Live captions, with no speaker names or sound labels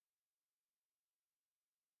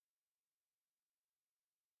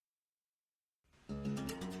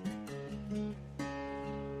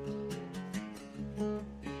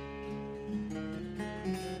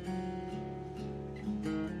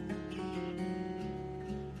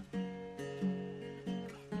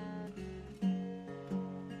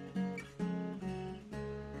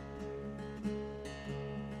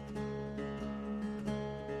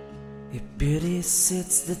If beauty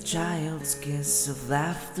sits the child's kiss of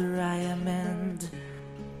laughter I amend,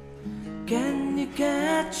 can you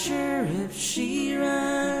catch her if she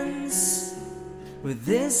runs? With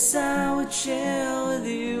this I would share with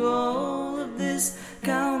you all of this,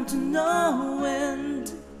 count to no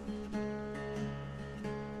end.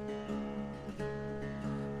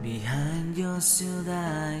 Behind your sealed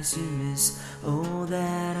eyes you miss all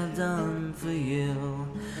that I've done for you.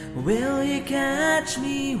 Will you catch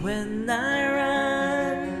me when I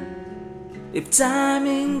run? If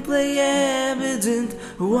timing play evident,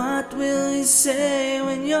 what will you say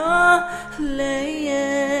when you're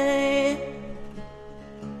late?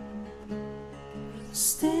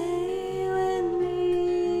 Stay with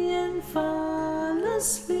me and fall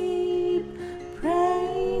asleep.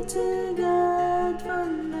 Pray to God for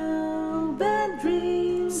no bad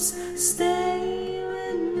dreams. Stay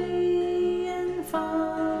with me and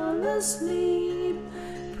fall asleep.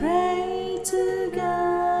 Pray to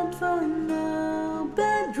God for no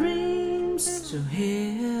bad dreams. So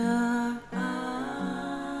here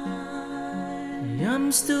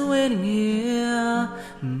I'm still waiting here,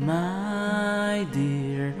 my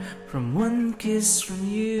dear, from one kiss from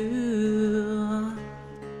you.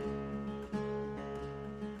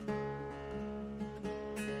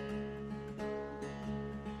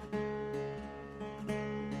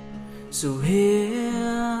 So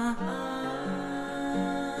here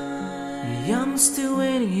I'm still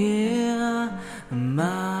waiting here,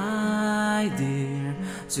 my dear,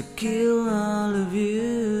 to kill all of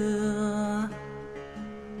you,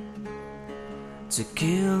 to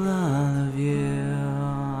kill all of you.